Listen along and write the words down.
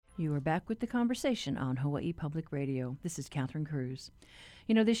You are back with the conversation on Hawaii Public Radio. This is Catherine Cruz.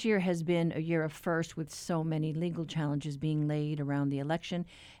 You know, this year has been a year of first with so many legal challenges being laid around the election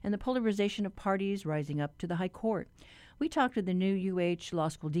and the polarization of parties rising up to the high court. We talked to the new UH Law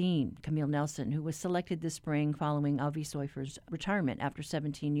School Dean, Camille Nelson, who was selected this spring following Avi Soifer's retirement after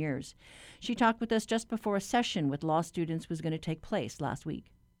 17 years. She talked with us just before a session with law students was going to take place last week.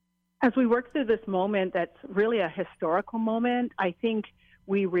 As we work through this moment that's really a historical moment, I think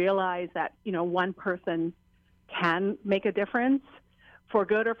we realize that, one person can make a difference for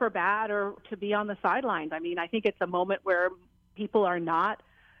good or for bad or to be on the sidelines. I mean, I think it's a moment where people are not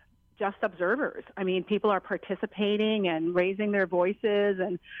just observers. I mean, people are participating and raising their voices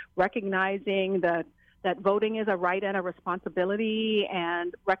and recognizing that voting is a right and a responsibility,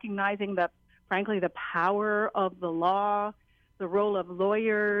 and recognizing frankly, the power of the law, the role of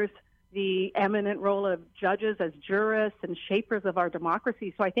lawyers, the eminent role of judges as jurists and shapers of our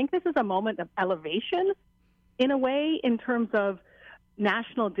democracy. So I think this is a moment of elevation in a way in terms of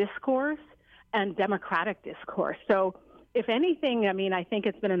national discourse and democratic discourse. So if anything, I think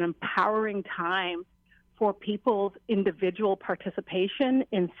it's been an empowering time for people's individual participation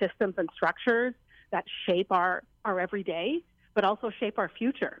in systems and structures that shape our everyday, but also shape our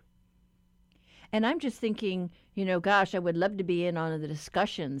future. And I'm just thinking, I would love to be in on the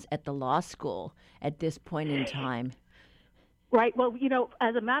discussions at the law school at this point in time. Right. Well,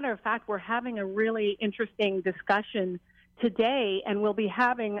 as a matter of fact, we're having a really interesting discussion today, and we'll be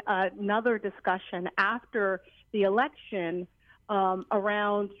having another discussion after the election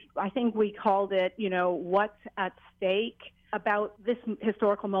around, I think we called it, what's at stake about this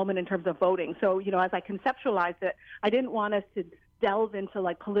historical moment in terms of voting. So, as I conceptualized it, I didn't want us to delve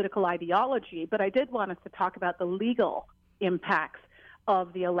into political ideology, but I did want us to talk about the legal impacts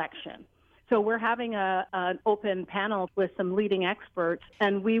of the election. So we're having an open panel with some leading experts,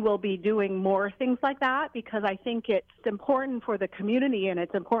 and we will be doing more things like that because I think it's important for the community and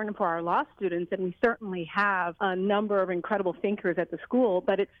it's important for our law students, and we certainly have a number of incredible thinkers at the school,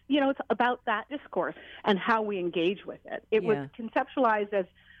 but it's about that discourse and how we engage with it. It was conceptualized as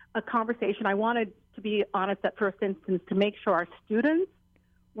a conversation. I wanted, to be honest, at first instance, to make sure our students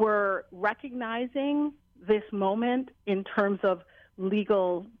were recognizing this moment in terms of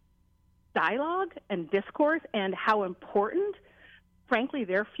legal dialogue and discourse and how important, frankly,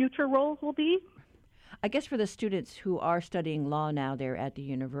 their future roles will be. I guess for the students who are studying law now there at the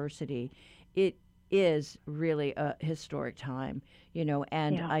university, it is really a historic time,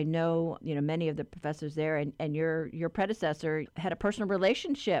 and I know, many of the professors there and your predecessor had a personal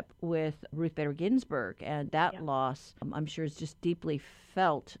relationship with Ruth Bader Ginsburg, and that loss, I'm sure, is just deeply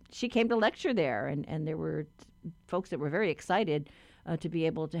felt. She came to lecture there, and there were folks that were very excited to be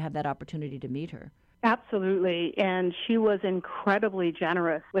able to have that opportunity to meet her. Absolutely. And she was incredibly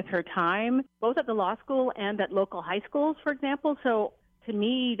generous with her time, both at the law school and at local high schools, for example. So to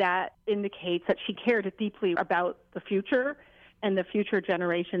me, that indicates that she cared deeply about the future and the future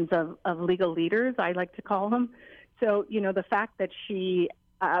generations of legal leaders, I like to call them. So, the fact that she,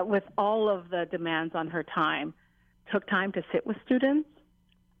 with all of the demands on her time, took time to sit with students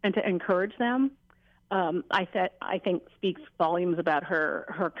and to encourage them, I think speaks volumes about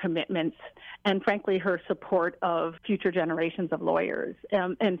her commitments and, frankly, her support of future generations of lawyers.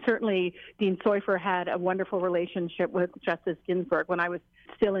 And certainly, Dean Soifer had a wonderful relationship with Justice Ginsburg. When I was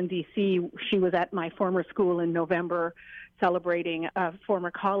still in D.C., she was at my former school in November celebrating a former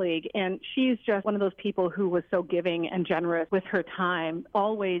colleague. And she's just one of those people who was so giving and generous with her time,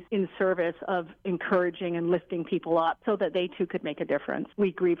 always in service of encouraging and lifting people up so that they, too, could make a difference.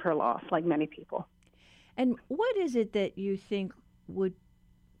 We grieve her loss, like many people. And what is it that you think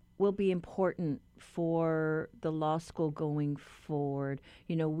will be important for the law school going forward?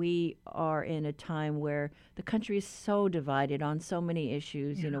 We are in a time where the country is so divided on so many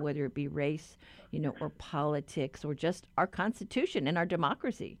issues, whether it be race, or politics, or just our Constitution and our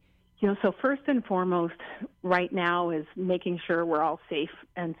democracy. So first and foremost right now is making sure we're all safe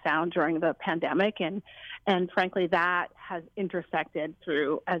and sound during the pandemic. And frankly, that has intersected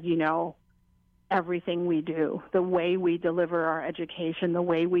through, as you know, everything we do, the way we deliver our education, the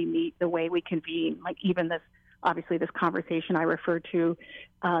way we meet, the way we convene, like even this conversation I referred to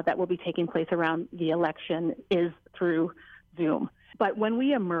that will be taking place around the election is through Zoom. But when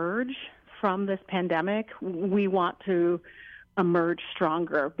we emerge from this pandemic, we want to emerge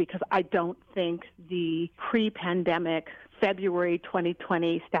stronger, because I don't think the pre-pandemic February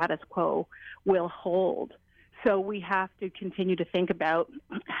 2020 status quo will hold. So we have to continue to think about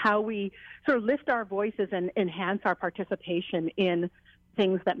how we sort of lift our voices and enhance our participation in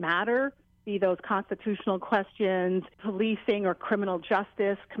things that matter be those constitutional questions, policing or criminal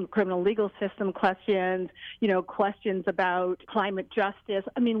justice, criminal legal system questions, questions about climate justice.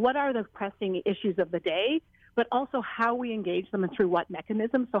 I mean, what are the pressing issues of the day, but also how we engage them and through what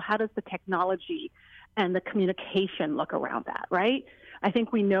mechanisms? So how does the technology and the communication look around that, right? I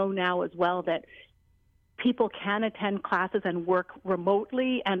think we know now as well that people can attend classes and work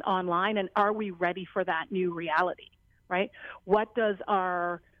remotely and online, and are we ready for that new reality, right? What do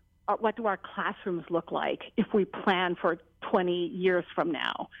our classrooms look like if we plan for 20 years from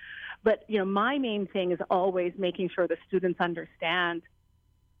now? But, my main thing is always making sure the students understand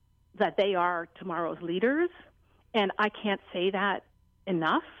that they are tomorrow's leaders, and I can't say that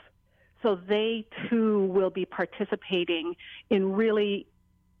enough. So they, too, will be participating in really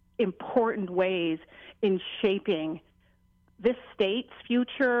important ways in shaping this state's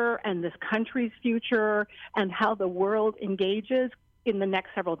future and this country's future and how the world engages in the next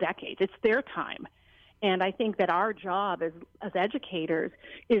several decades. It's their time. And I think that our job as educators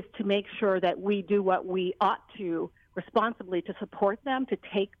is to make sure that we do what we ought to responsibly to support them, to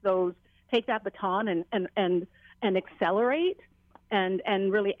take that baton and accelerate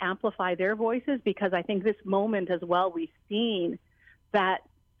and really amplify their voices, because I think this moment as well, we've seen that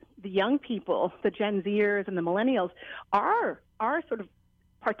the young people, the Gen Zers and the millennials are sort of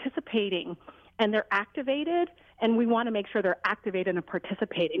participating, and they're activated, and we want to make sure they're activated and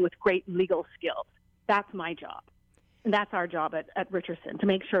participating with great legal skills. That's my job. And that's our job at Richardson, to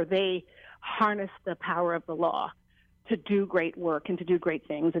make sure they harness the power of the law to do great work and to do great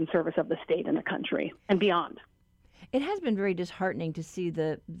things in service of the state and the country and beyond. It has been very disheartening to see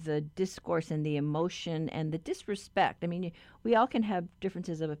the discourse and the emotion and the disrespect. I mean, we all can have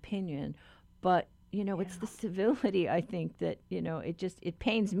differences of opinion, but, it's the civility, I think, that, it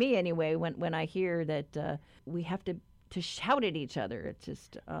pains me anyway when I hear that we have to shout at each other. It's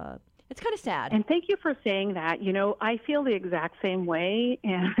just, it's kind of sad. And thank you for saying that. I feel the exact same way,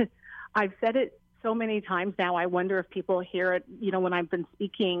 and I've said it so many times now. I wonder if people hear it, when I've been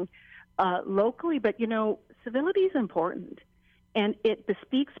speaking locally, but, civility is important, and it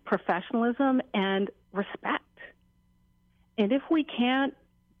bespeaks professionalism and respect. And if we can't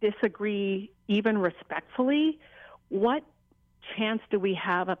disagree even respectfully, what chance do we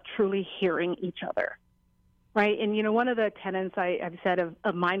have of truly hearing each other, right? And, one of the tenets I've said of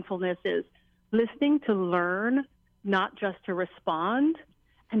mindfulness is listening to learn, not just to respond.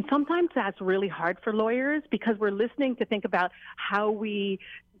 And sometimes that's really hard for lawyers, because we're listening to think about how we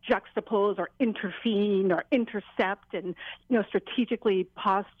juxtapose or intervene or intercept and, strategically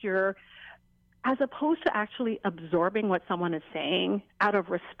posture, as opposed to actually absorbing what someone is saying out of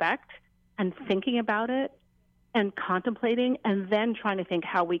respect and thinking about it and contemplating, and then trying to think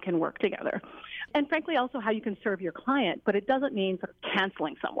how we can work together. And frankly, also how you can serve your client. But it doesn't mean sort of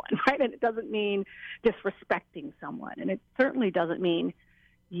canceling someone, right? And it doesn't mean disrespecting someone. And it certainly doesn't mean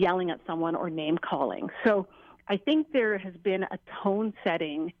yelling at someone or name calling. So I think there has been a tone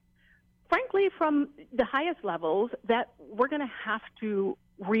setting, frankly, from the highest levels, that we're going to have to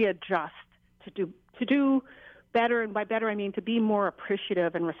readjust to do better. And by better, I mean to be more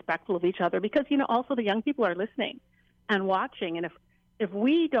appreciative and respectful of each other, because, also the young people are listening and watching. And if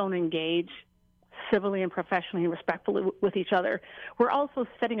we don't engage civilly and professionally and respectfully with each other, we're also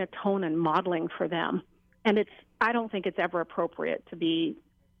setting a tone and modeling for them. And I don't think it's ever appropriate to be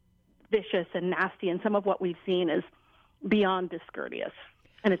vicious and nasty, and some of what we've seen is beyond discourteous,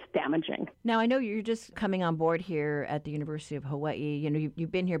 and it's damaging. Now, I know you're just coming on board here at the University of Hawaii.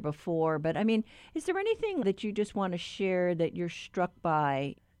 You've been here before, but I mean, is there anything that you just want to share that you're struck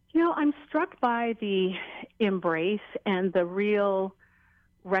by? I'm struck by the embrace and the real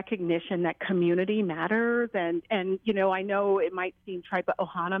recognition that community matters, and I know it might seem trite, but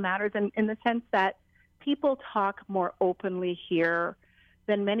ohana matters, and in the sense that people talk more openly here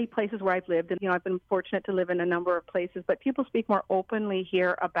than many places where I've lived. And, I've been fortunate to live in a number of places, but people speak more openly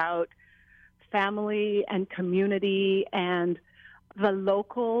here about family and community and the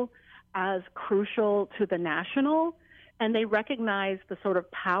local as crucial to the national. And they recognize the sort of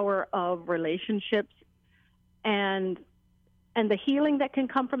power of relationships and the healing that can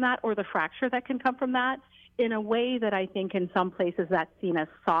come from that, or the fracture that can come from that, in a way that I think in some places that's seen as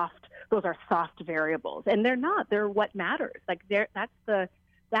soft. Those are soft variables, and they're not. They're what matters. Like that's the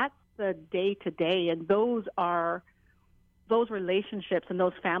day to day, and those relationships and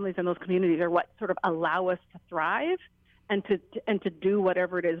those families and those communities are what sort of allow us to thrive and to do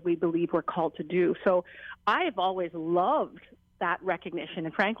whatever it is we believe we're called to do. So I've always loved that recognition,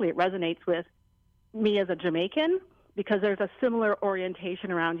 and frankly, it resonates with me as a Jamaican, because there's a similar orientation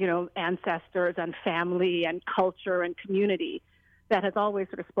around ancestors and family and culture and community that has always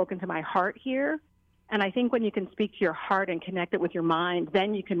sort of spoken to my heart here. And I think when you can speak to your heart and connect it with your mind,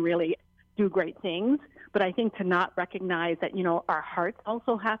 then you can really do great things. But I think to not recognize that, our hearts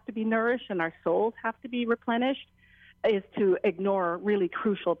also have to be nourished and our souls have to be replenished is to ignore really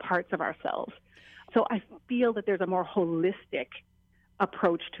crucial parts of ourselves. So I feel that there's a more holistic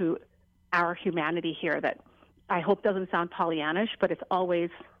approach to our humanity here that I hope doesn't sound Pollyannish, but it's always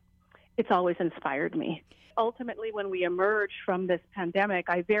inspired me. Ultimately, when we emerge from this pandemic,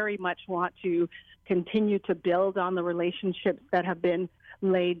 I very much want to continue to build on the relationships that have been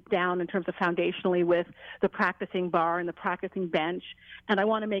laid down in terms of foundationally with the practicing bar and the practicing bench. And I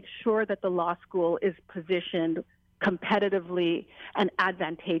want to make sure that the law school is positioned competitively and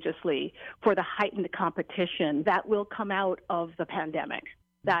advantageously for the heightened competition that will come out of the pandemic.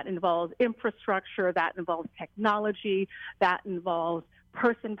 That involves infrastructure, that involves technology, that involves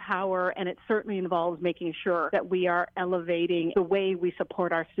person power, and it certainly involves making sure that we are elevating the way we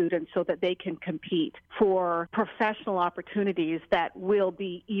support our students so that they can compete for professional opportunities that will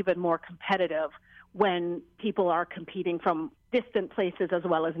be even more competitive when people are competing from distant places as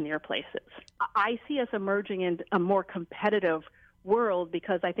well as near places. I see us emerging in a more competitive world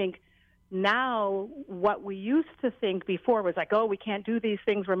because I think now what we used to think before was like, oh, we can't do these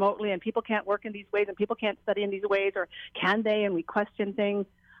things remotely and people can't work in these ways and people can't study in these ways, or can they? And we question things.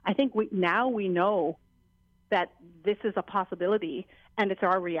 I think now we know that this is a possibility and it's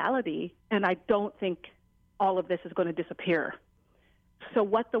our reality, and I don't think all of this is going to disappear. So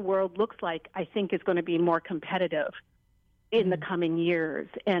what the world looks like, I think, is going to be more competitive in the coming years,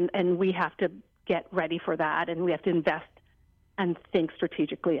 and we have to get ready for that, and we have to invest and think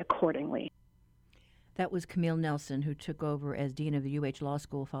strategically accordingly. That was Camille Nelson, who took over as Dean of the UH Law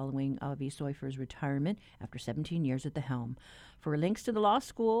School following Avi Soifer's retirement after 17 years at the helm. For links to the law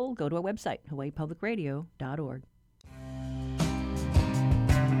school, go to our website, hawaiipublicradio.org.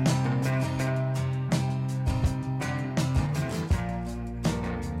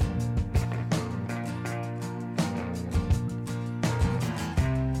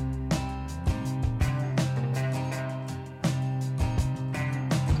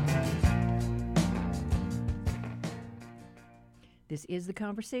 This is The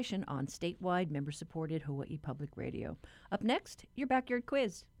Conversation on statewide, member-supported Hawaii Public Radio. Up next, your backyard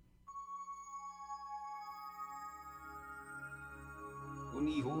quiz.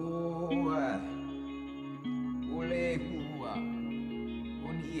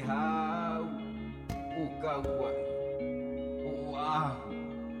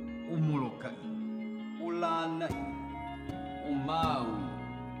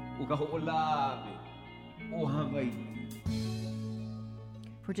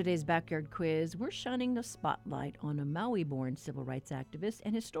 For today's backyard quiz, we're shining the spotlight on a Maui-born civil rights activist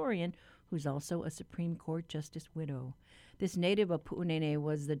and historian who's also a Supreme Court Justice widow. This native of Pu'unene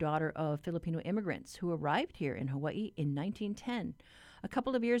was the daughter of Filipino immigrants who arrived here in Hawaii in 1910. A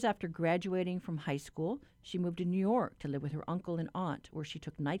couple of years after graduating from high school, she moved to New York to live with her uncle and aunt, where she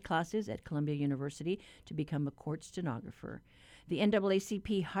took night classes at Columbia University to become a court stenographer. The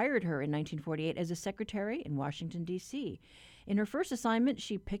NAACP hired her in 1948 as a secretary in Washington, D.C. In her first assignment,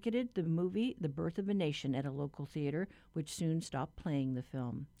 she picketed the movie The Birth of a Nation at a local theater, which soon stopped playing the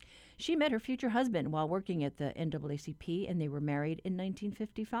film. She met her future husband while working at the NAACP, and they were married in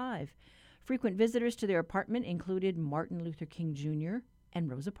 1955. Frequent visitors to their apartment included Martin Luther King Jr. and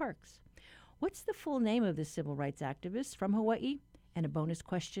Rosa Parks. What's the full name of this civil rights activist from Hawaii? And a bonus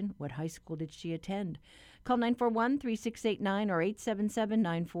question, what high school did she attend? Call 941-3689 or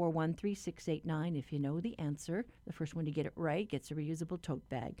 877-941-3689 if you know the answer. The first one to get it right gets a reusable tote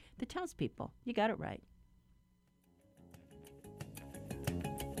bag. The townspeople, you got it right.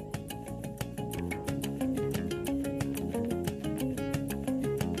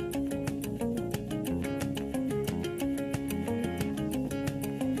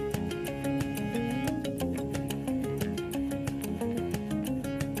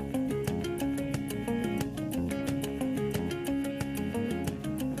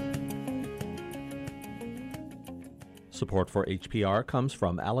 Support for HPR comes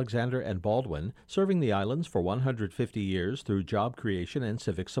from Alexander and Baldwin, serving the islands for 150 years through job creation and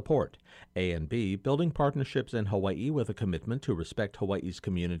civic support. A&B, building partnerships in Hawaii with a commitment to respect Hawaii's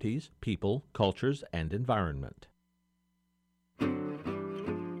communities, people, cultures, and environment.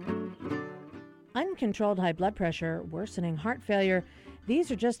 Uncontrolled high blood pressure, worsening heart failure,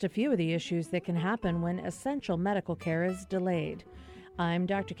 these are just a few of the issues that can happen when essential medical care is delayed. I'm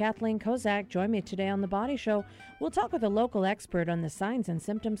Dr. Kathleen Kozak. Join me today on The Body Show. We'll talk with a local expert on the signs and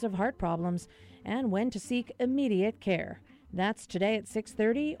symptoms of heart problems and when to seek immediate care. That's today at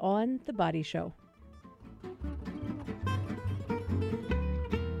 6:30 on The Body Show.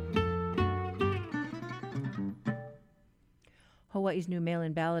 Hawaii's new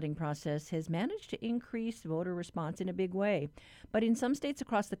mail-in balloting process has managed to increase voter response in a big way. But in some states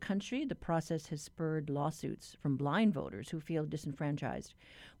across the country, the process has spurred lawsuits from blind voters who feel disenfranchised.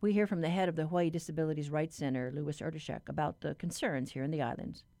 We hear from the head of the Hawaii Disabilities Rights Center, Louis Erdeshek, about the concerns here in the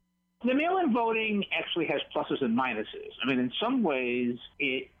islands. The mail-in voting actually has pluses and minuses. I mean, in some ways,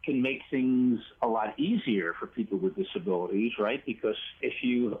 it can make things a lot easier for people with disabilities, right? Because if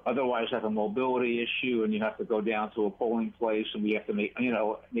you otherwise have a mobility issue and you have to go down to a polling place and we have to make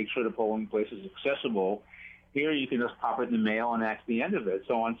sure the polling place is accessible, here you can just pop it in the mail and that's the end of it.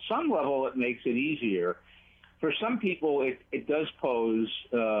 So on some level, it makes it easier. For some people, it does pose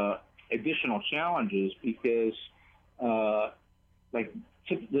additional challenges because,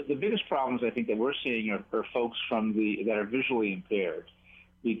 the biggest problems I think that we're seeing are folks that are visually impaired,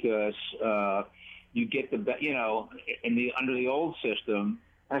 because you get under the old system,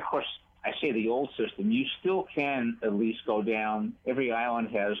 and of course I say the old system, you still can at least go down. Every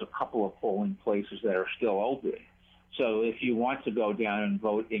island has a couple of polling places that are still open. So if you want to go down and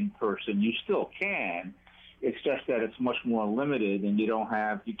vote in person, you still can. It's just that it's much more limited, and you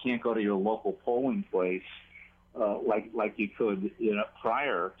can't go to your local polling place like you could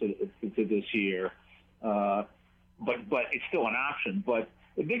prior to this year, but it's still an option. But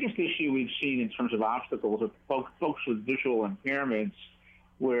the biggest issue we've seen in terms of obstacles are folks with visual impairments,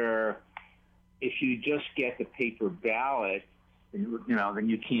 where if you just get the paper ballot, then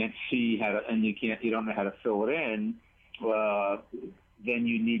you can't see how to, and you don't know how to fill it in. Then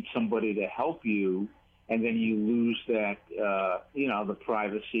you need somebody to help you. And then you lose that, the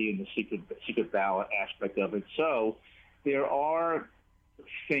privacy and the secret ballot aspect of it. So there are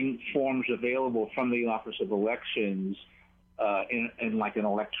forms available from the Office of Elections in like an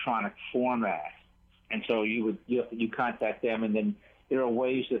electronic format. And so you contact them, and then there are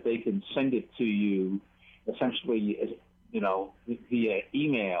ways that they can send it to you, essentially, via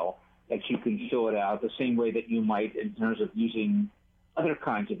email, that you can fill it out the same way that you might in terms of using other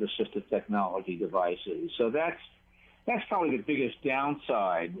kinds of assistive technology devices. So that's probably the biggest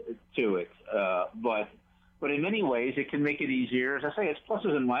downside to it. But in many ways, it can make it easier. As I say, it's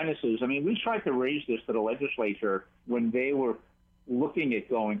pluses and minuses. I mean, we tried to raise this to the legislature when they were looking at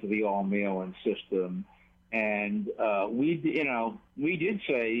going to the all mail-in system, and we did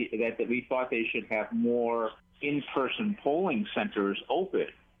say that we thought they should have more in-person polling centers open,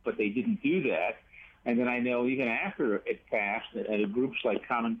 but they didn't do that. And then I know even after it passed, groups like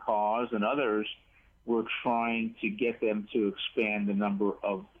Common Cause and others were trying to get them to expand the number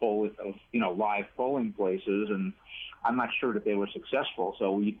of live polling places, and I'm not sure that they were successful.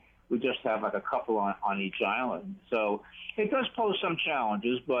 So we just have like a couple on each island. So it does pose some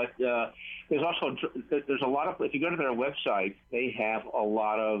challenges, but there's a lot of, if you go to their website, they have a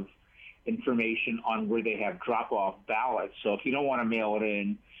lot of information on where they have drop-off ballots. So if you don't want to mail it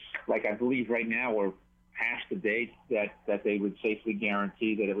in, like I believe right now we're past the date that they would safely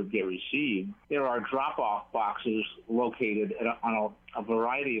guarantee that it would get received, there are drop-off boxes located on a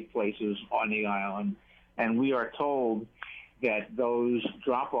variety of places on the island, and we are told that those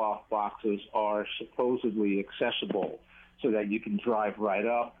drop-off boxes are supposedly accessible so that you can drive right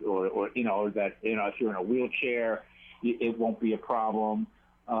up, or that if you're in a wheelchair, it won't be a problem.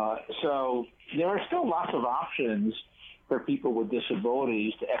 So there are still lots of options for people with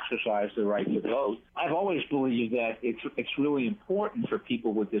disabilities to exercise the right to vote. I've always believed that it's really important for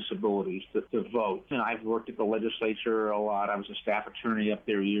people with disabilities to vote. I've worked at the legislature a lot. I was a staff attorney up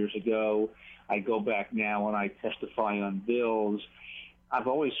there years ago. I go back now and I testify on bills. I've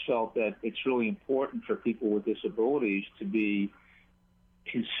always felt that it's really important for people with disabilities to be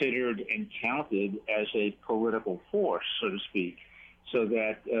considered and counted as a political force, so to speak, so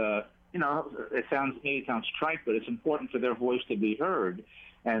that it sounds trite, but it's important for their voice to be heard.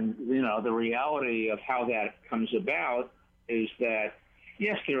 And, the reality of how that comes about is that,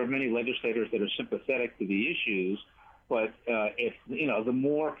 yes, there are many legislators that are sympathetic to the issues, but the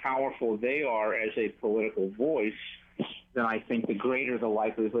more powerful they are as a political voice, then I think the greater the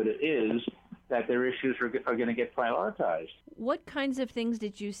likelihood it is that their issues are going to get prioritized. What kinds of things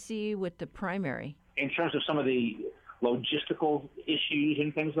did you see with the primary? In terms of some of the logistical issues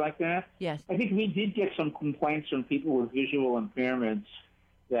and things like that? Yes. I think we did get some complaints from people with visual impairments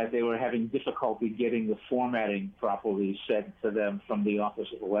that they were having difficulty getting the formatting properly sent to them from the Office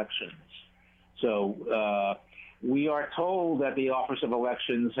of Elections. So we are told that the Office of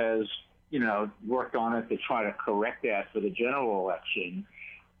Elections has, worked on it to try to correct that for the general election.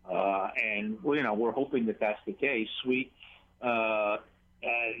 And we're hoping that that's the case.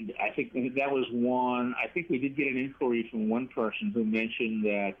 And I think that was one. I think we did get an inquiry from one person who mentioned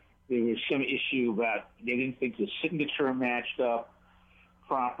that there was some issue about they didn't think the signature matched up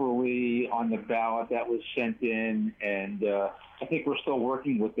properly on the ballot that was sent in, and I think we're still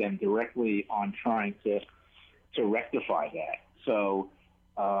working with them directly on trying to rectify that. So,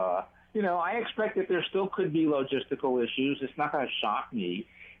 I expect that there still could be logistical issues. It's not going to shock me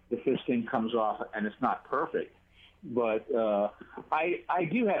if this thing comes off and it's not perfect. But I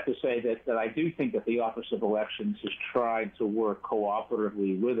do have to say that I do think that the Office of Elections has tried to work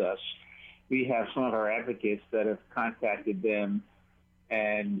cooperatively with us. We have some of our advocates that have contacted them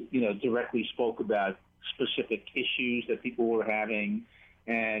and, directly spoke about specific issues that people were having.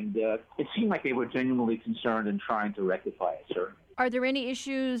 And it seemed like they were genuinely concerned and trying to rectify it, sir. Are there any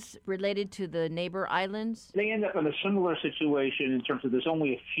issues related to the neighbor islands? They end up in a similar situation in terms of there's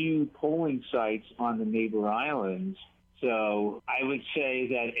only a few polling sites on the neighbor islands. So I would say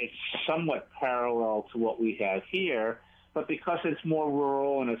that it's somewhat parallel to what we have here. But because it's more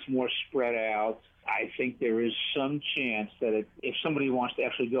rural and it's more spread out, I think there is some chance that if somebody wants to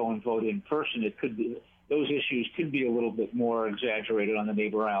actually go and vote in person, it could be those issues could be a little bit more exaggerated on the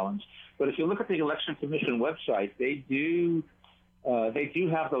neighbor islands. But if you look at the Election Commission website, they do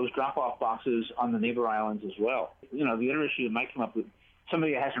have those drop-off boxes on the neighbor islands as well. The other issue that might come up with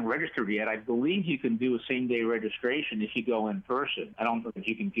somebody that hasn't registered yet, I believe you can do a same-day registration if you go in person. I don't think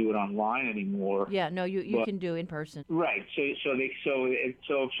you can do it online anymore. Yeah, no, you can do in person. Right. So if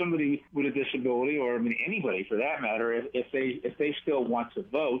somebody with a disability, or anybody for that matter, if they still want to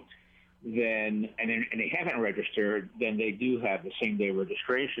vote, then and they haven't registered, then they do have the same-day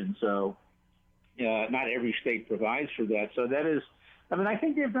registration. So not every state provides for that. So that is, I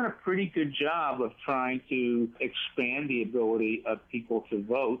think they've done a pretty good job of trying to expand the ability of people to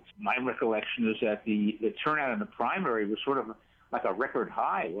vote. My recollection is that the turnout in the primary was sort of like a record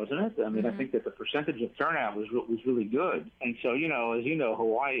high, wasn't it? Mm-hmm. I think that the percentage of turnout was really good. And so, as you know,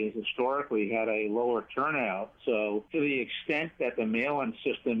 Hawaii has historically had a lower turnout. So to the extent that the mail-in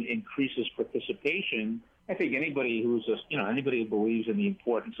system increases participation, I think anybody who believes in the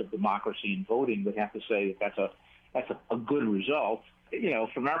importance of democracy and voting would have to say that that's a good result.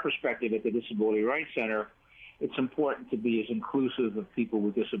 From our perspective at the Disability Rights Center, it's important to be as inclusive of people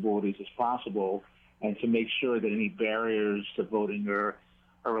with disabilities as possible and to make sure that any barriers to voting are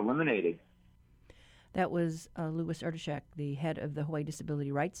eliminated. That was Louis Erdeshek, the head of the Hawaii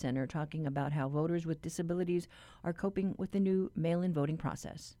Disability Rights Center, talking about how voters with disabilities are coping with the new mail-in voting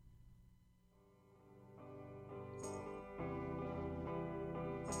process.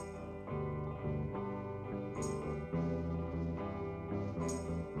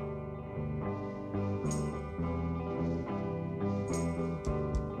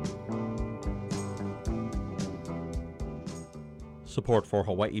 Support for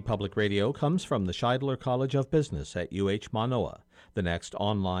Hawaii Public Radio comes from the Scheidler College of Business at UH Manoa. The next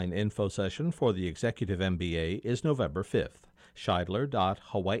online info session for the Executive MBA is November 5th.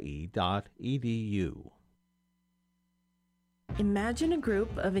 scheidler.hawaii.edu. Imagine a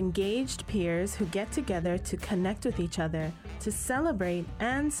group of engaged peers who get together to connect with each other, to celebrate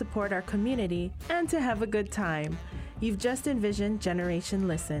and support our community, and to have a good time. You've just envisioned Generation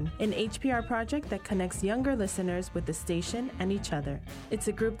Listen, an HPR project that connects younger listeners with the station and each other. It's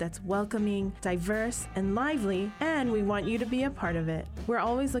a group that's welcoming, diverse, and lively, and we want you to be a part of it. We're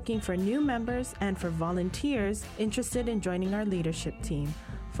always looking for new members and for volunteers interested in joining our leadership team.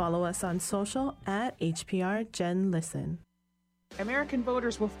 Follow us on social at HPR Gen Listen. American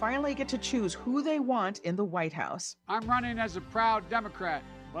voters will finally get to choose who they want in the White House. I'm running as a proud Democrat,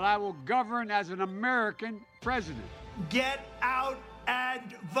 but I will govern as an American president. Get out and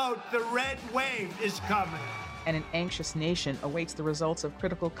vote. The red wave is coming. And an anxious nation awaits the results of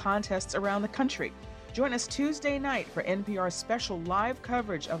critical contests around the country. Join us Tuesday night for NPR's special live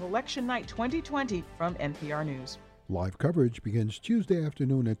coverage of Election Night 2020 from NPR News. Live coverage begins Tuesday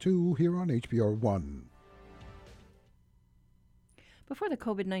afternoon at 2 here on HPR 1. Before the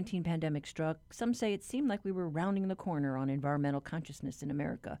COVID-19 pandemic struck, some say it seemed like we were rounding the corner on environmental consciousness in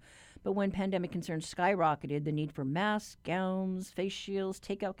America. But when pandemic concerns skyrocketed, the need for masks, gowns, face shields,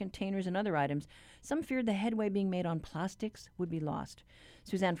 takeout containers, and other items, some feared the headway being made on plastics would be lost.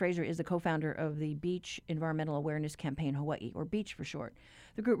 Suzanne Fraser is the co-founder of the Beach Environmental Awareness Campaign Hawaii, or BEACH for short.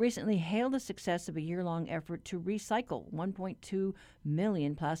 The group recently hailed the success of a year-long effort to recycle 1.2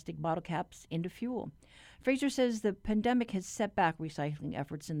 million plastic bottle caps into fuel. Fraser says the pandemic has set back recycling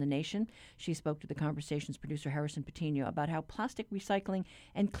efforts in the nation. She spoke to the Conversation's producer Harrison Patino about how plastic recycling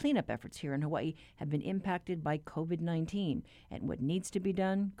and cleanup efforts here in Hawaii have been impacted by COVID-19 and what needs to be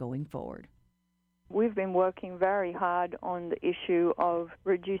done going forward. We've been working very hard on the issue of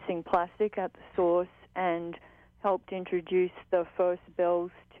reducing plastic at the source and helped introduce the first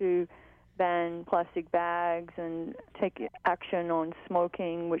bills to ban plastic bags and take action on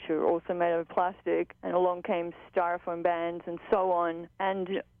smoking, which are also made of plastic, and along came styrofoam bans and so on.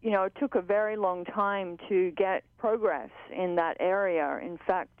 And, it took a very long time to get progress in that area. In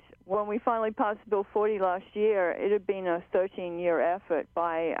fact, when we finally passed Bill 40 last year, it had been a 13-year effort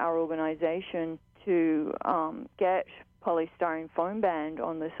by our organization to get polystyrene foam banned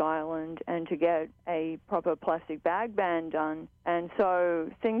on this island and to get a proper plastic bag ban done. And so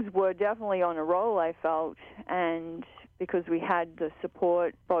things were definitely on a roll, I felt, and because we had the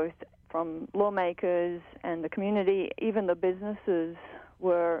support both from lawmakers and the community, even the businesses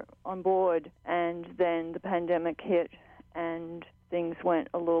were on board, and then the pandemic hit and things went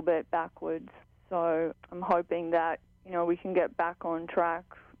a little bit backwards. So I'm hoping that, we can get back on track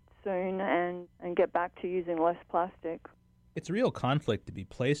soon and get back to using less plastic. It's a real conflict to be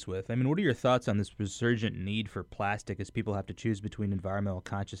placed with. I mean, what are your thoughts on this resurgent need for plastic as people have to choose between environmental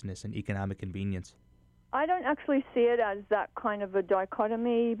consciousness and economic convenience? I don't actually see it as that kind of a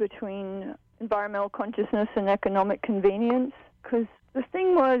dichotomy between environmental consciousness and economic convenience, because the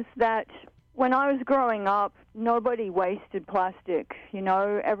thing was that when I was growing up, nobody wasted plastic.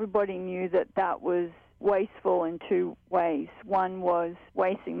 Everybody knew that was wasteful in two ways. One was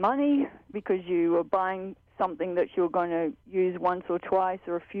wasting money because you were buying something that you're going to use once or twice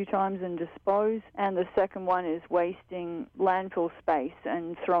or a few times and dispose. And the second one is wasting landfill space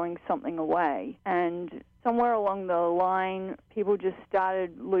and throwing something away. And somewhere along the line, people just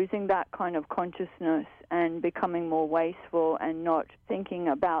started losing that kind of consciousness and becoming more wasteful and not thinking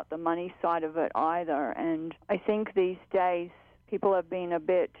about the money side of it either. And I think these days people have been a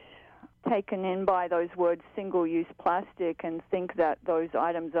bit taken in by those words single-use plastic and think that those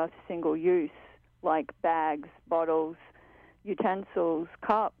items are single-use, like bags, bottles, utensils,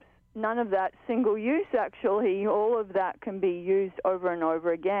 cups. None of that single use, actually. All of that can be used over and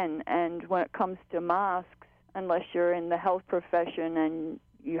over again. And when it comes to masks, unless you're in the health profession and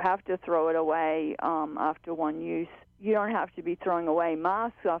you have to throw it away after one use, you don't have to be throwing away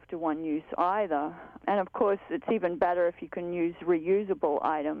masks after one use either. And of course, it's even better if you can use reusable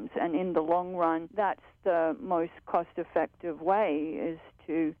items. And in the long run, that's the most cost-effective way, is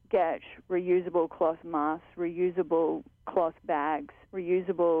to get reusable cloth masks, reusable cloth bags,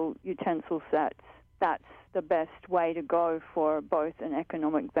 reusable utensil sets. That's the best way to go for both an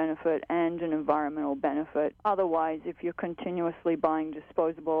economic benefit and an environmental benefit. Otherwise, if you're continuously buying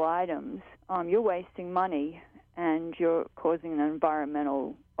disposable items, you're wasting money and you're causing an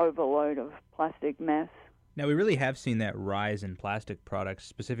environmental overload of plastic mess. Now, we really have seen that rise in plastic products,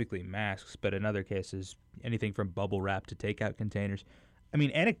 specifically masks, but in other cases, anything from bubble wrap to takeout containers. I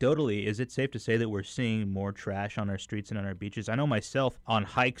mean, anecdotally, is it safe to say that we're seeing more trash on our streets and on our beaches? I know myself, on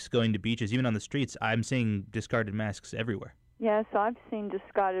hikes, going to beaches, even on the streets, I'm seeing discarded masks everywhere. Yes, I've seen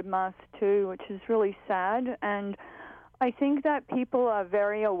discarded masks too, which is really sad. And I think that people are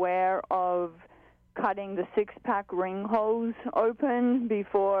very aware of cutting the six-pack ring holes open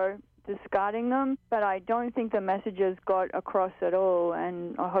before discarding them, but I don't think the message has got across at all,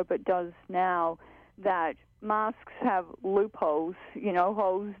 and I hope it does now, that masks have loopholes,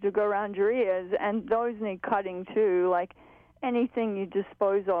 holes to go around your ears, and those need cutting too. Like anything you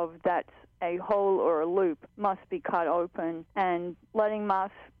dispose of that's a hole or a loop must be cut open, and letting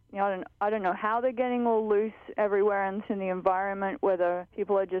masks, I don't know how they're getting all loose everywhere into the environment, whether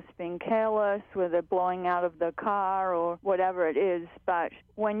people are just being careless, whether they're blowing out of the car or whatever it is. But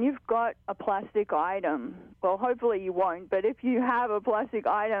when you've got a plastic item, well, hopefully you won't, but if you have a plastic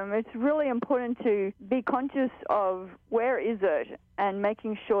item, it's really important to be conscious of where is it and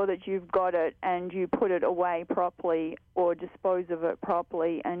making sure that you've got it and you put it away properly or dispose of it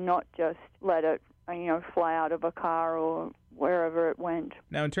properly and not just let it, fly out of a car or wherever it went.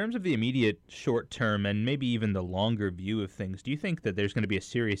 Now, in terms of the immediate short term and maybe even the longer view of things, do you think that there's going to be a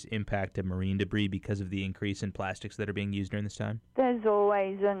serious impact to marine debris because of the increase in plastics that are being used during this time? There's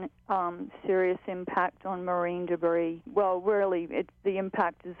always a serious impact on marine debris. Well, really, the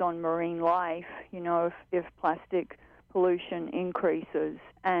impact is on marine life, if plastic pollution increases.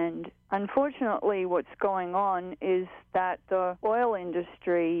 And unfortunately, what's going on is that the oil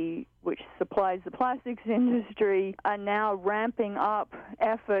industry, which supplies the plastics industry, are now ramping up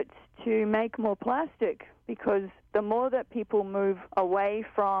efforts to make more plastic, because the more that people move away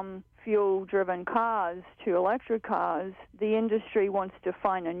from fuel-driven cars to electric cars, the industry wants to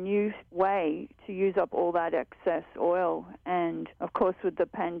find a new way to use up all that excess oil. And, of course, with the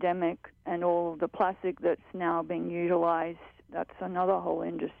pandemic and all the plastic that's now being utilized, that's another whole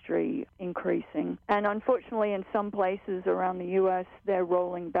industry increasing. And unfortunately, in some places around the U.S., they're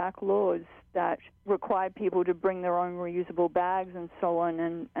rolling back laws that require people to bring their own reusable bags and so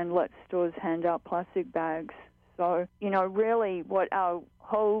on, and let stores hand out plastic bags. So, really what our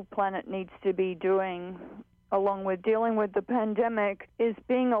whole planet needs to be doing, along with dealing with the pandemic, is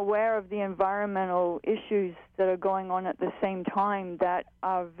being aware of the environmental issues that are going on at the same time that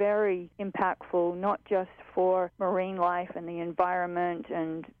are very impactful, not just for marine life and the environment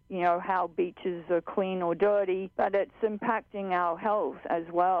and, how beaches are clean or dirty, but it's impacting our health as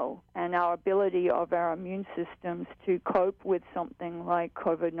well and our ability of our immune systems to cope with something like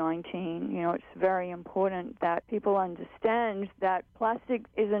COVID-19. It's very important that people understand that plastic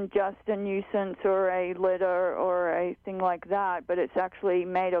isn't just a nuisance or a litter or a thing like that, but it's actually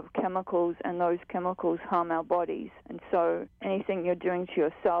made of chemicals, and those chemicals harm our bodies. And so anything you're doing to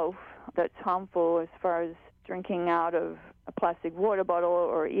yourself that's harmful, as far as drinking out of a plastic water bottle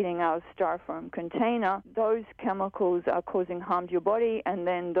or eating out of a styrofoam container, those chemicals are causing harm to your body, and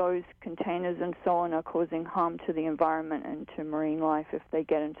then those containers and so on are causing harm to the environment and to marine life if they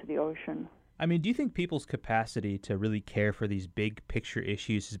get into the ocean. I mean, do you think people's capacity to really care for these big picture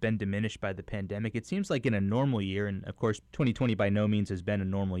issues has been diminished by the pandemic? It seems like in a normal year, and of course 2020 by no means has been a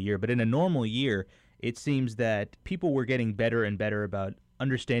normal year, but in a normal year, it seems that people were getting better and better about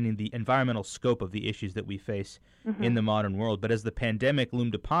understanding the environmental scope of the issues that we face in the modern world. But as the pandemic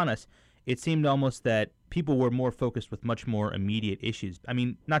loomed upon us, it seemed almost that people were more focused with much more immediate issues. I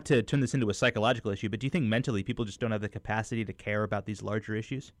mean, not to turn this into a psychological issue, but do you think mentally people just don't have the capacity to care about these larger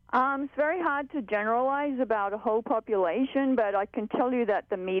issues? It's very hard to generalize about a whole population, but I can tell you that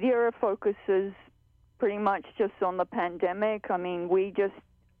the media focuses pretty much just on the pandemic. I mean, we just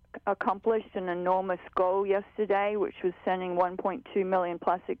accomplished an enormous goal yesterday, which was sending 1.2 million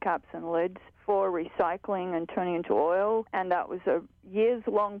plastic caps and lids for recycling and turning into oil. And that was a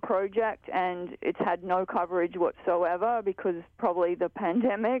years-long project, and it's had no coverage whatsoever because probably the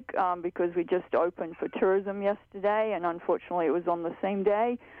pandemic, because we just opened for tourism yesterday, and unfortunately it was on the same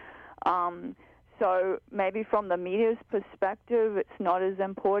day. So maybe from the media's perspective, it's not as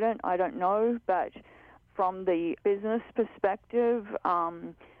important. I don't know. But from the business perspective,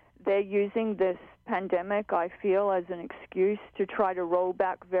 they're using this pandemic, I feel, as an excuse to try to roll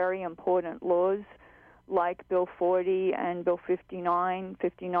back very important laws like Bill 40 and Bill 59.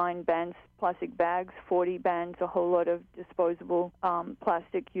 59 bans plastic bags, 40 bans a whole lot of disposable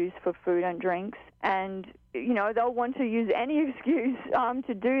plastic used for food and drinks. And, they'll want to use any excuse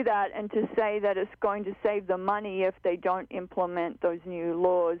to do that and to say that it's going to save them money if they don't implement those new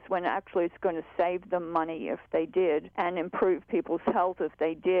laws, when actually it's going to save them money if they did and improve people's health if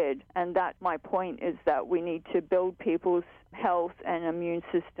they did. And that, my point is that we need to build people's health and immune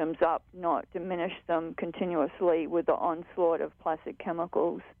systems up, not diminish them continuously with the onslaught of plastic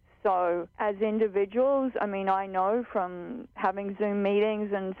chemicals. So as individuals, I mean, I know from having Zoom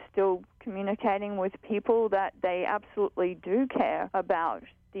meetings and still communicating with people that they absolutely do care about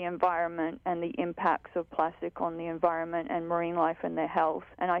the environment and the impacts of plastic on the environment and marine life and their health.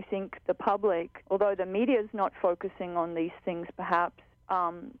 And I think the public, although the media is not focusing on these things perhaps,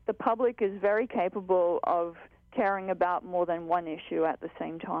 the public is very capable of caring about more than one issue at the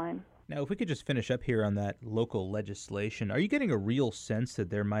same time. Now, if we could just finish up here on that local legislation, are you getting a real sense that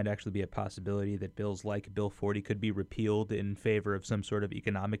there might actually be a possibility that bills like Bill 40 could be repealed in favor of some sort of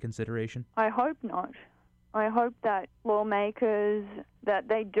economic consideration? I hope not. I hope that lawmakers, that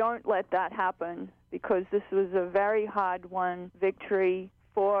they don't let that happen, because this was a very hard-won victory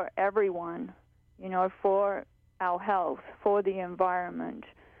for everyone, for our health, for the environment,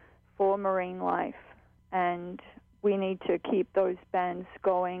 for marine life. And we need to keep those bans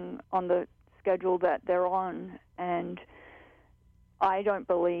going on the schedule that they're on. And I don't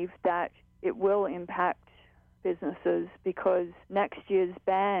believe that it will impact businesses, because next year's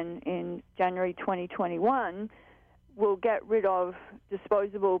ban in January 2021 will get rid of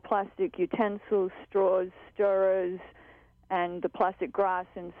disposable plastic utensils, straws, stirrers, and the plastic grass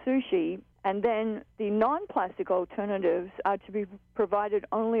in sushi. And then the non-plastic alternatives are to be provided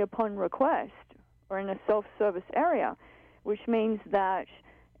only upon request or in a self-service area, which means that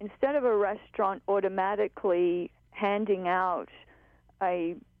instead of a restaurant automatically handing out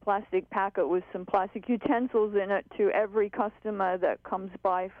a plastic packet with some plastic utensils in it to every customer that comes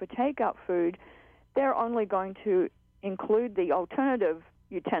by for takeout food, they're only going to include the alternative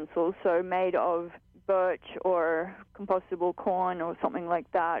utensils, so made of birch or compostable corn or something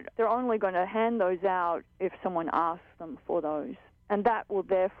like that. They're only going to hand those out if someone asks them for those. And that will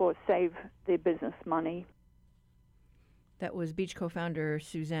therefore save their business money. That was beach co-founder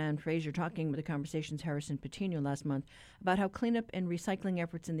Suzanne Fraser talking with the Conversation's Harrison Patino last month about how cleanup and recycling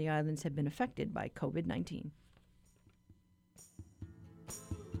efforts in the islands have been affected by COVID-19.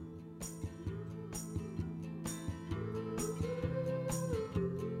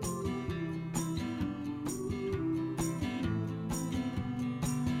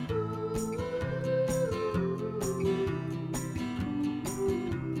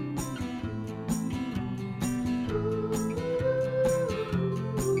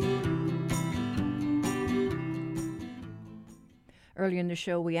 Earlier in the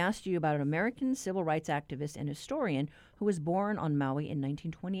show, we asked you about an American civil rights activist and historian who was born on Maui in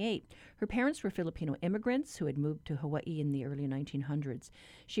 1928. Her parents were Filipino immigrants who had moved to Hawaii in the early 1900s.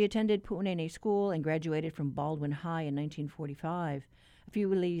 She attended Pu'unene School and graduated from Baldwin High in 1945. A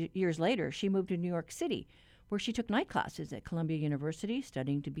few years later, she moved to New York City, where she took night classes at Columbia University,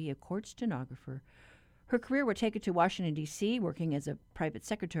 studying to be a court stenographer. Her career would take her to Washington, D.C., working as a private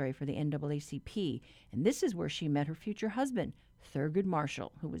secretary for the NAACP, and this is where she met her future husband, Thurgood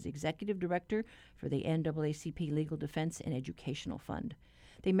Marshall, who was executive director for the NAACP Legal Defense and Educational Fund.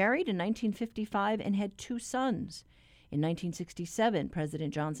 They married in 1955 and had 2 sons. In 1967,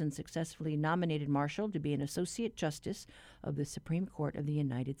 President Johnson successfully nominated Marshall to be an Associate Justice of the Supreme Court of the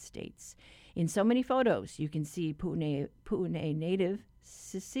United States. In so many photos, you can see Pu'une native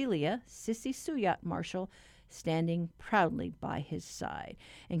Cecilia Sissy Suyat Marshall standing proudly by his side.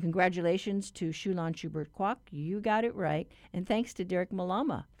 And congratulations to Shulan Schubert Kwok, you got it right. And thanks to Derek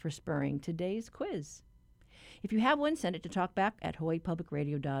Malama for spurring today's quiz. If you have one, send it to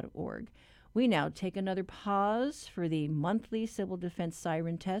talkback@hawaiipublicradio.org. We now take another pause for the monthly Civil Defense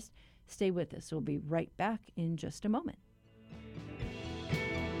Siren Test. Stay with us. We'll be right back in just a moment.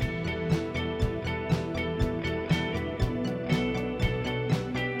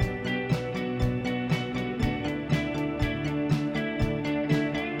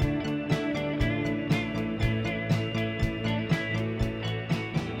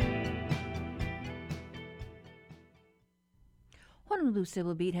 Honolulu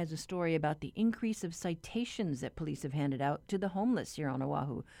Civil Beat has a story about the increase of citations that police have handed out to the homeless here on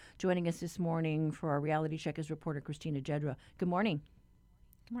Oahu. Joining us this morning for our Reality Check is reporter Christina Jedra. Good morning.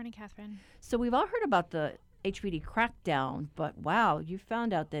 Good morning, Catherine. So we've all heard about the HPD crackdown, but wow, you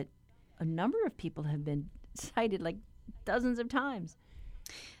found out that a number of people have been cited like dozens of times.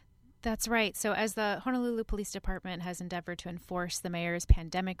 That's right. So as the Honolulu Police Department has endeavored to enforce the mayor's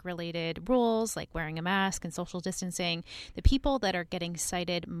pandemic-related rules like wearing a mask and social distancing, the people that are getting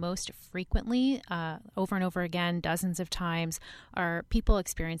cited most frequently, over and over again, dozens of times, are people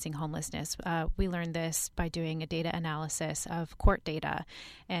experiencing homelessness. We learned this by doing a data analysis of court data.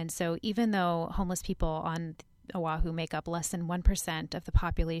 And so even though homeless people on Oahu make up less than 1% of the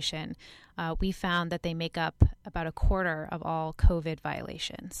population, we found that they make up about a quarter of all COVID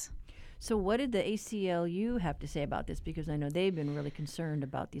violations. So what did the ACLU have to say about this? Because I know they've been really concerned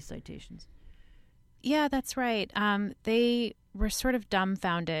about these citations. Yeah, that's right. They were sort of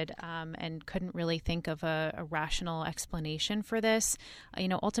dumbfounded and couldn't really think of a rational explanation for this.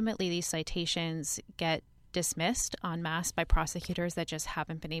 Ultimately, these citations get dismissed en masse by prosecutors that just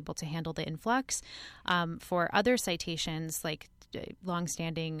haven't been able to handle the influx. For other citations, like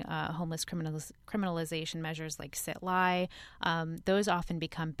longstanding homeless criminalization measures like sit-lie, those often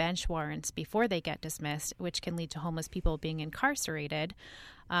become bench warrants before they get dismissed, which can lead to homeless people being incarcerated.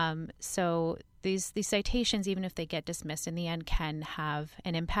 So these citations, even if they get dismissed in the end, can have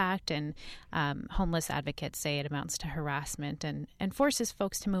an impact. And homeless advocates say it amounts to harassment and forces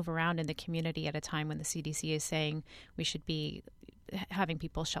folks to move around in the community at a time when the CDC is saying we should be having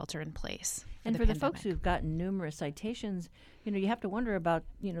people shelter in place. And for the folks who've gotten numerous citations, you have to wonder about,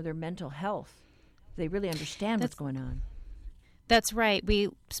 their mental health. They really understand what's going on. That's right. We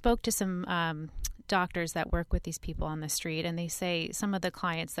spoke to some doctors that work with these people on the street, and they say some of the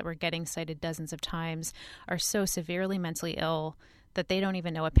clients that were getting cited dozens of times are so severely mentally ill that they don't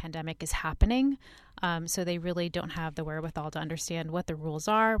even know a pandemic is happening. So they really don't have the wherewithal to understand what the rules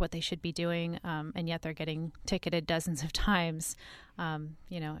are, what they should be doing, and yet they're getting ticketed dozens of times.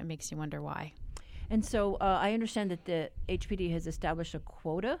 It makes you wonder why. And so I understand that the HPD has established a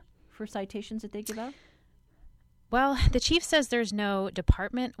quota for citations that they give out? Well, the chief says there's no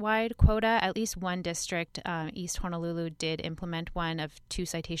department-wide quota. At least one district, East Honolulu, did implement one of 2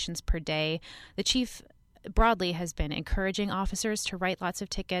 citations per day. The chief broadly has been encouraging officers to write lots of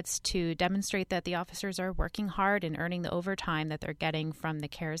tickets to demonstrate that the officers are working hard and earning the overtime that they're getting from the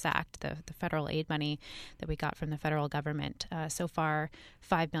CARES Act, the federal aid money that we got from the federal government. So far,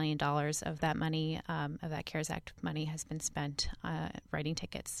 $5 million of that money, of that CARES Act money, has been spent writing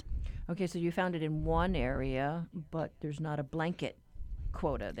tickets. Okay, so you found it in one area, but there's not a blanket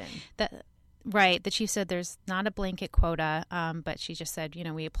quota then. Right. The chief said there's not a blanket quota, but she just said,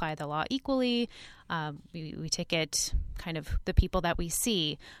 we apply the law equally. We ticket kind of the people that we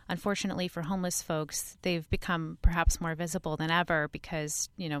see. Unfortunately for homeless folks, they've become perhaps more visible than ever because,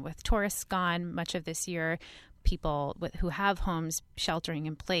 with tourists gone much of this year, people who have homes sheltering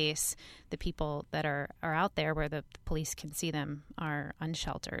in place, the people that are out there where the police can see them are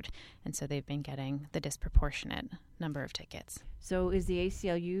unsheltered. And so they've been getting the disproportionate number of tickets. So is the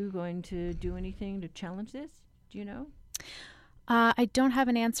ACLU going to do anything to challenge this? Do you know? I don't have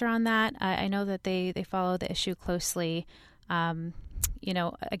an answer on that. I know that they follow the issue closely. Again,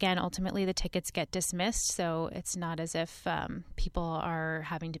 ultimately the tickets get dismissed, so it's not as if people are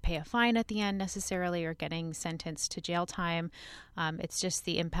having to pay a fine at the end necessarily or getting sentenced to jail time. It's just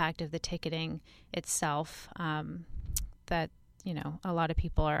the impact of the ticketing itself that, a lot of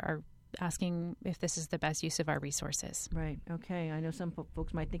people are asking if this is the best use of our resources. Right. Okay. I know some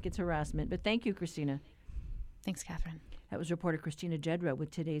folks might think it's harassment, but thank you, Christina. Thanks, Catherine. That was reporter Christina Jedra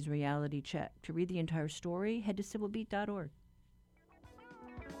with today's Reality Check. To read the entire story, head to civilbeat.org.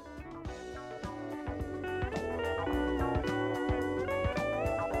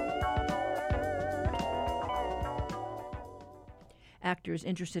 Actors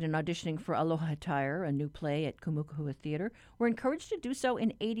interested in auditioning for Aloha Attire, a new play at Kumu Kahua Theatre, were encouraged to do so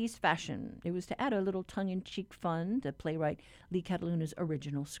in 80s fashion. It was to add a little tongue-in-cheek fun to playwright Lee Cataluna's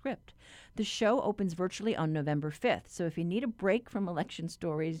original script. The show opens virtually on November 5th, so if you need a break from election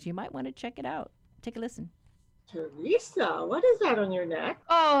stories, you might want to check it out. Take a listen. Teresa, what is that on your neck?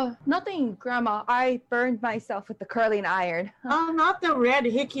 Oh, nothing, Grandma. I burned myself with the curling iron. Oh, not the red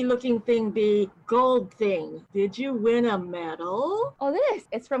hickey-looking thing, the gold thing. Did you win a medal? Oh,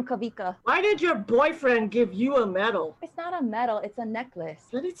 it's from Kavika. Why did your boyfriend give you a medal? It's not a medal, it's a necklace.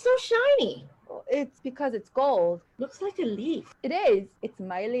 But it's so shiny. It's because it's gold. Looks like a leaf. It is. It's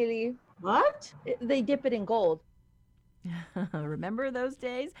my lily. What? They dip it in gold. Remember those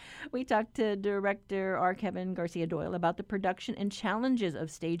days? We talked to director R. Kevin Garcia Doyle about the production and challenges of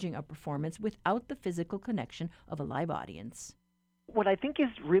staging a performance without the physical connection of a live audience. What I think is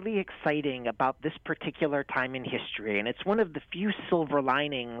really exciting about this particular time in history, and it's one of the few silver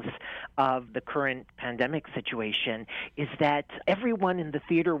linings of the current pandemic situation, is that everyone in the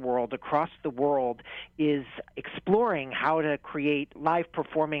theater world across the world is exploring how to create live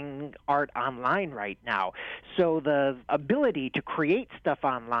performing art online right now. So the ability to create stuff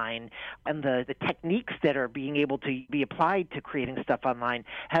online and the techniques that are being able to be applied to creating stuff online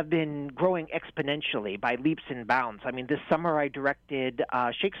have been growing exponentially by leaps and bounds. I mean, this summer I directed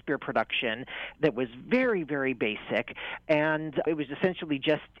a Shakespeare production that was very, very basic, and it was essentially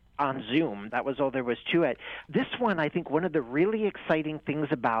just on Zoom. That was all there was to it. This one, I think one of the really exciting things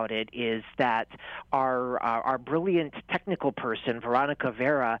about it is that our brilliant technical person, Veronica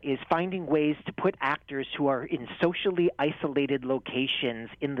Vera, is finding ways to put actors who are in socially isolated locations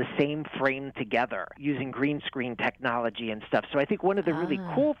in the same frame together using green screen technology and stuff. So I think one of the really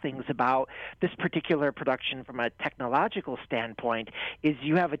cool things about this particular production from a technological standpoint is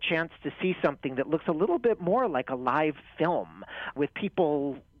you have a chance to see something that looks a little bit more like a live film with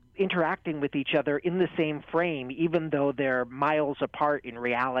people interacting with each other in the same frame, even though they're miles apart in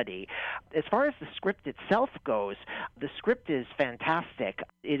reality. As far as the script itself goes, the script is fantastic.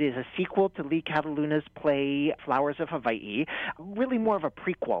 It is a sequel to Lee Cataluna's play Flowers of Hawaii, really more of a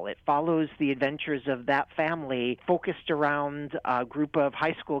prequel. It follows the adventures of that family focused around a group of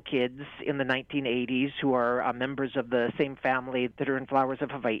high school kids in the 1980s who are members of the same family that are in Flowers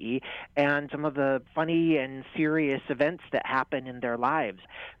of Hawaii, and some of the funny and serious events that happen in their lives.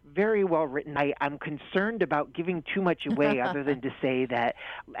 Very well written. I'm concerned about giving too much away other than to say that,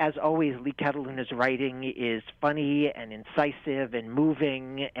 as always, Lee Cataluna's writing is funny and incisive and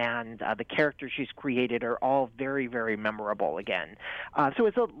moving, and the characters she's created are all very, very memorable again. So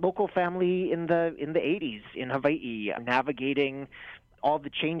it's a local family in the 80s in Hawaii navigating all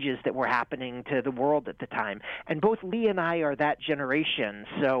the changes that were happening to the world at the time. And both Lee and I are that generation,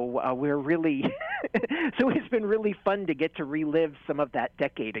 so we're really, so it's been really fun to get to relive some of that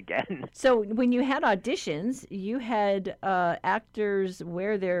decade again. So when you had auditions, you had actors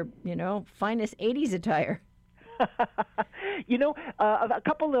wear their, finest 80s attire. A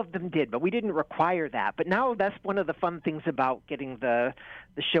couple of them did, but we didn't require that. But now that's one of the fun things about getting the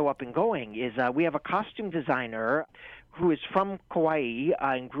show up and going is we have a costume designer who is from Kauai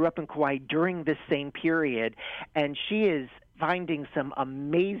and grew up in Kauai during this same period, and she is finding some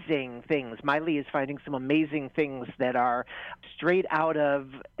amazing things. Miley is finding some amazing things that are straight out of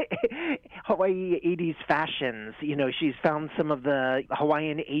Hawaii 80s fashions. She's found some of the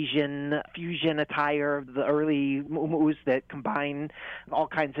Hawaiian Asian fusion attire, the early muumuus that combine all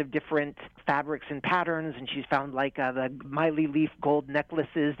kinds of different fabrics and patterns, and she's found like the Miley leaf gold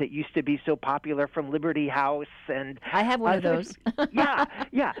necklaces that used to be so popular from Liberty House. And I have one of those. Yeah.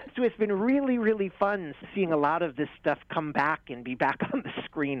 So it's been really, really fun seeing a lot of this stuff come back and be back on the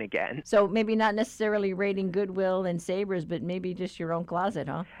screen again. So maybe not necessarily raiding Goodwill and Sabres, but maybe just your own closet,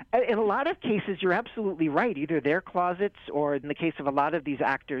 huh? In a lot of cases, you're absolutely right. Either their closets or, in the case of a lot of these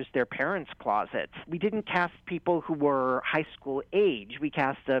actors, their parents' closets. We didn't cast people who were high school age. We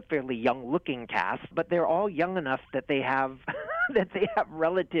cast a fairly young-looking cast, but they're all young enough that they have that they have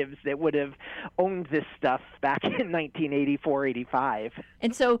relatives that would have owned this stuff back in 1984, 85.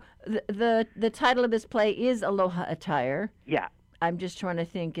 And so the title of this play is Aloha Attire. Yeah. I'm just trying to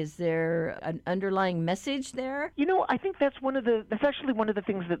think, is there an underlying message there? I think that's actually one of the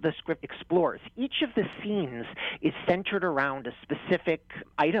things that the script explores. Each of the scenes is centered around a specific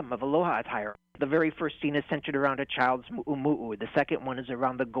item of Aloha Attire. The very first scene is centered around a child's mu'umu'u. The second one is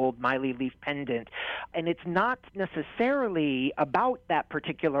around the gold Miley leaf pendant. And it's not necessarily about that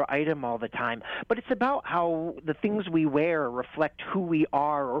particular item all the time, but it's about how the things we wear reflect who we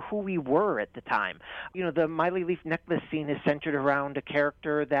are or who we were at the time. The Miley leaf necklace scene is centered around a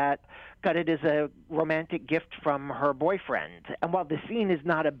character that got it as a romantic gift from her boyfriend. And while the scene is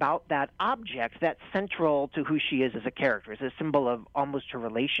not about that object, that's central to who she is as a character. It's a symbol of almost her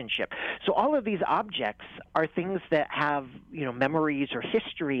relationship. So all of these objects are things that have, memories or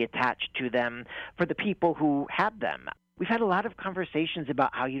history attached to them for the people who had them. We've had a lot of conversations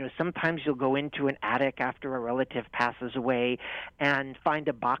about how, sometimes you'll go into an attic after a relative passes away and find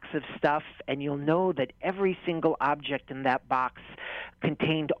a box of stuff, and you'll know that every single object in that box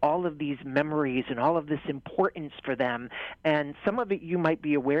contained all of these memories and all of this importance for them, and some of it you might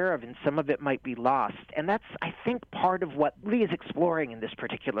be aware of and some of it might be lost. And that's, I think, part of what Lee is exploring in this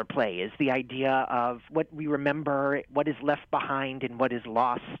particular play, is the idea of what we remember, what is left behind, and what is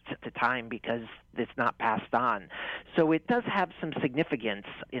lost to time because it's not passed on. So it does have some significance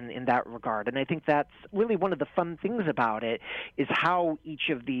in that regard. And I think that's really one of the fun things about it, is how each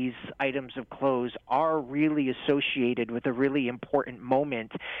of these items of clothes are really associated with a really important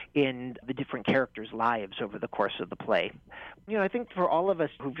moment in the different characters' lives over the course of the play. I think for all of us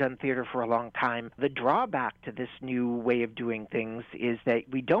who've done theater for a long time, the drawback to this new way of doing things is that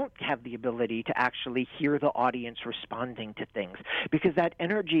we don't have the ability to actually hear the audience responding to things, because that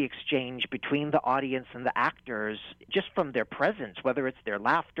energy exchange between the audience and the actors, just from their presence, whether it's their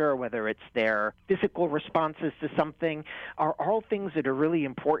laughter, whether it's their physical responses to something, are all things that are really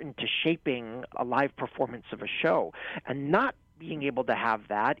important to shaping a live performance of a show. And not being able to have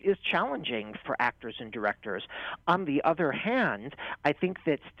that is challenging for actors and directors. On the other hand, I think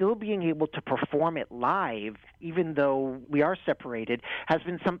that still being able to perform it live, even though we are separated, has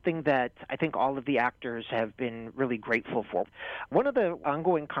been something that I think all of the actors have been really grateful for. One of the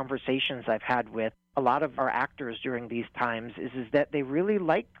ongoing conversations I've had with a lot of our actors during these times is that they really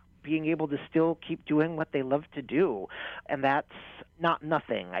like being able to still keep doing what they love to do. And that's not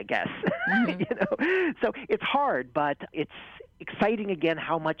nothing, I guess. Mm-hmm. So it's hard, but it's exciting again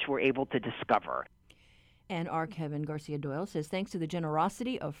how much we're able to discover. And R. Kevin Garcia Doyle says, thanks to the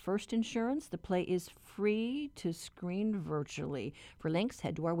generosity of First Insurance, the play is free to screen virtually. For links,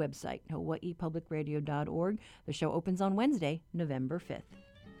 head to our website, hawaiipublicradio.org. The show opens on Wednesday, November 5th.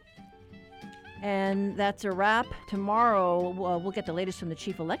 And that's a wrap. Tomorrow, we'll get the latest from the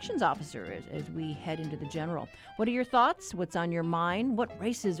Chief Elections Officer as we head into the general. What are your thoughts? What's on your mind? What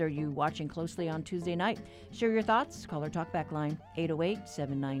races are you watching closely on Tuesday night? Share your thoughts. Call our talkback line,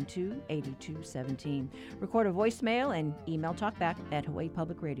 808-792-8217. Record a voicemail and email talkback at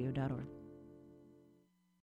hawaiipublicradio.org.